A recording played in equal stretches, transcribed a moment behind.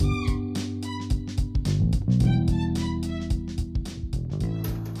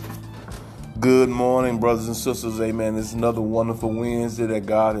Good morning, brothers and sisters. Amen. It's another wonderful Wednesday that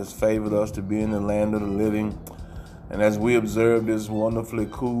God has favored us to be in the land of the living. And as we observe this wonderfully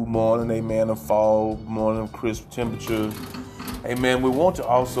cool morning, amen, of fall morning, crisp temperatures, amen, we want to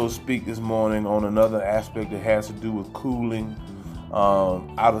also speak this morning on another aspect that has to do with cooling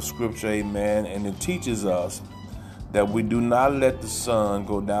out of Scripture, amen. And it teaches us that we do not let the sun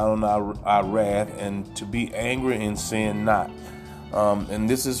go down on our wrath, and to be angry and sin not. And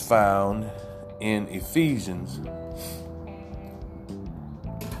this is found in Ephesians.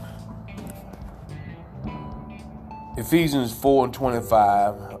 Ephesians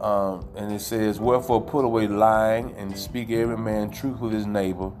 4:25, and it says, "Wherefore put away lying, and speak every man truth with his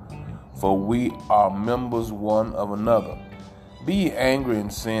neighbor, for we are members one of another. Be ye angry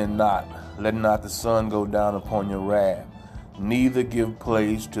and sin not. Let not the sun go down upon your wrath, neither give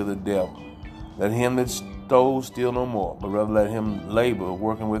place to the devil. Let him that stole steal no more, but rather let him labor,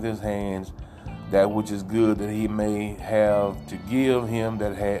 working with his hands that which is good, that he may have to give him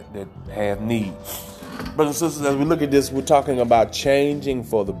that have need." Brothers and sisters, as we look at this, we're talking about changing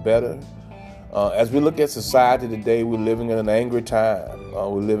for the better. As we look at society today, we're living in an angry time.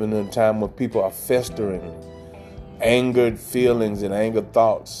 We're living in a time where people are festering angered feelings and angered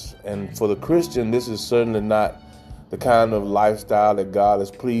thoughts. And for the Christian, this is certainly not the kind of lifestyle that God is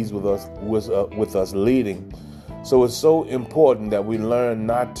pleased with us leading. So it's so important that we learn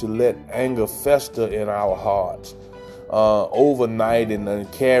not to let anger fester in our hearts overnight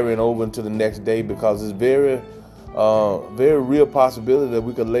and carrying over into the next day, because it's very real possibility that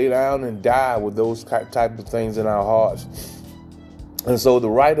we could lay down and die with those type of things in our hearts. And so the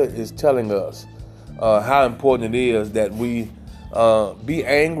writer is telling us how important it is that we be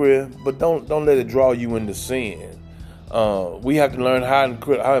angry, but don't let it draw you into sin. We have to learn how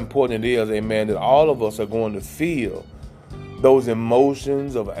important it is, amen, that all of us are going to feel those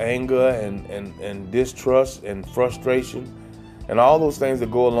emotions of anger and distrust and frustration and all those things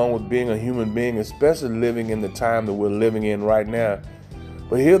that go along with being a human being, especially living in the time that we're living in right now.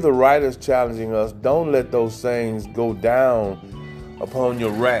 But here the writer's challenging us: don't let those things go down upon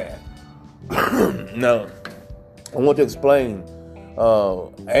your wrath. Now, I want to explain.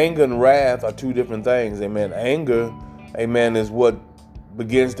 Anger and wrath are two different things. Amen. Anger, amen, is what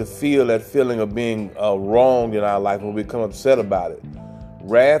begins to feel that feeling of being wronged in our life when we become upset about it.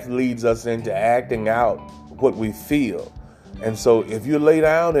 Wrath leads us into acting out what we feel. And so if you lay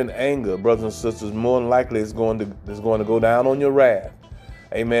down in anger, brothers and sisters, more than likely it's going to go down on your wrath.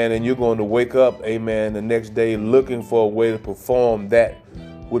 Amen. And you're going to wake up, amen, the next day looking for a way to perform that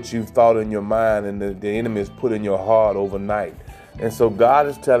which you've thought in your mind and the enemy has put in your heart overnight. And so God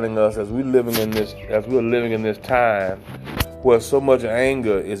is telling us, as we're living in this time where so much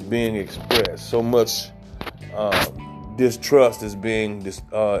anger is being expressed, so much distrust is being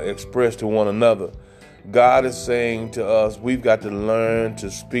expressed to one another, God is saying to us, we've got to learn to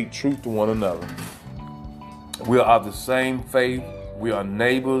speak truth to one another. We are of the same faith. We are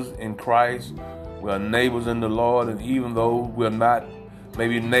neighbors in Christ. We are neighbors in the Lord. And even though we're not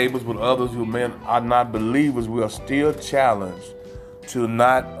maybe neighbors with others who are not believers, we are still challenged to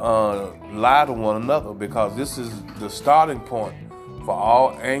not lie to one another, because this is the starting point for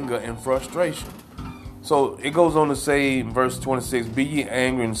all anger and frustration. So it goes on to say in verse 26, "Be ye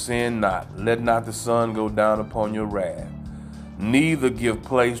angry and sin not. Let not the sun go down upon your wrath, neither give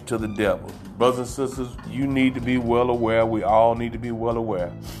place to the devil." Brothers and sisters, you need to be well aware, we all need to be well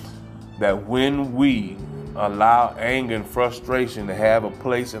aware, that when we allow anger and frustration to have a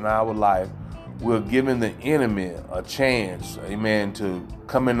place in our life, we're giving the enemy a chance, amen, to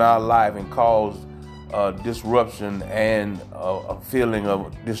come in our life and cause disruption and a feeling of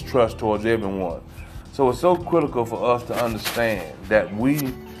distrust towards everyone. So it's so critical for us to understand that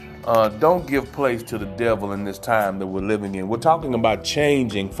we don't give place to the devil in this time that we're living in. We're talking about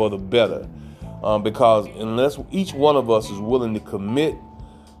changing for the better, because unless each one of us is willing to commit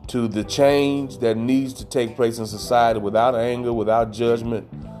to the change that needs to take place in society without anger, without judgment,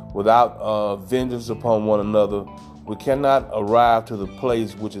 without vengeance upon one another, we cannot arrive to the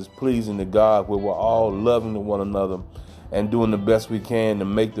place which is pleasing to God, where we're all loving to one another and doing the best we can to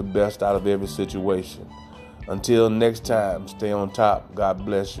make the best out of every situation. Until next time, stay on top. God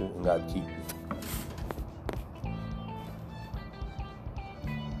bless you and God keep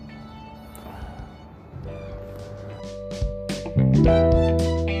you.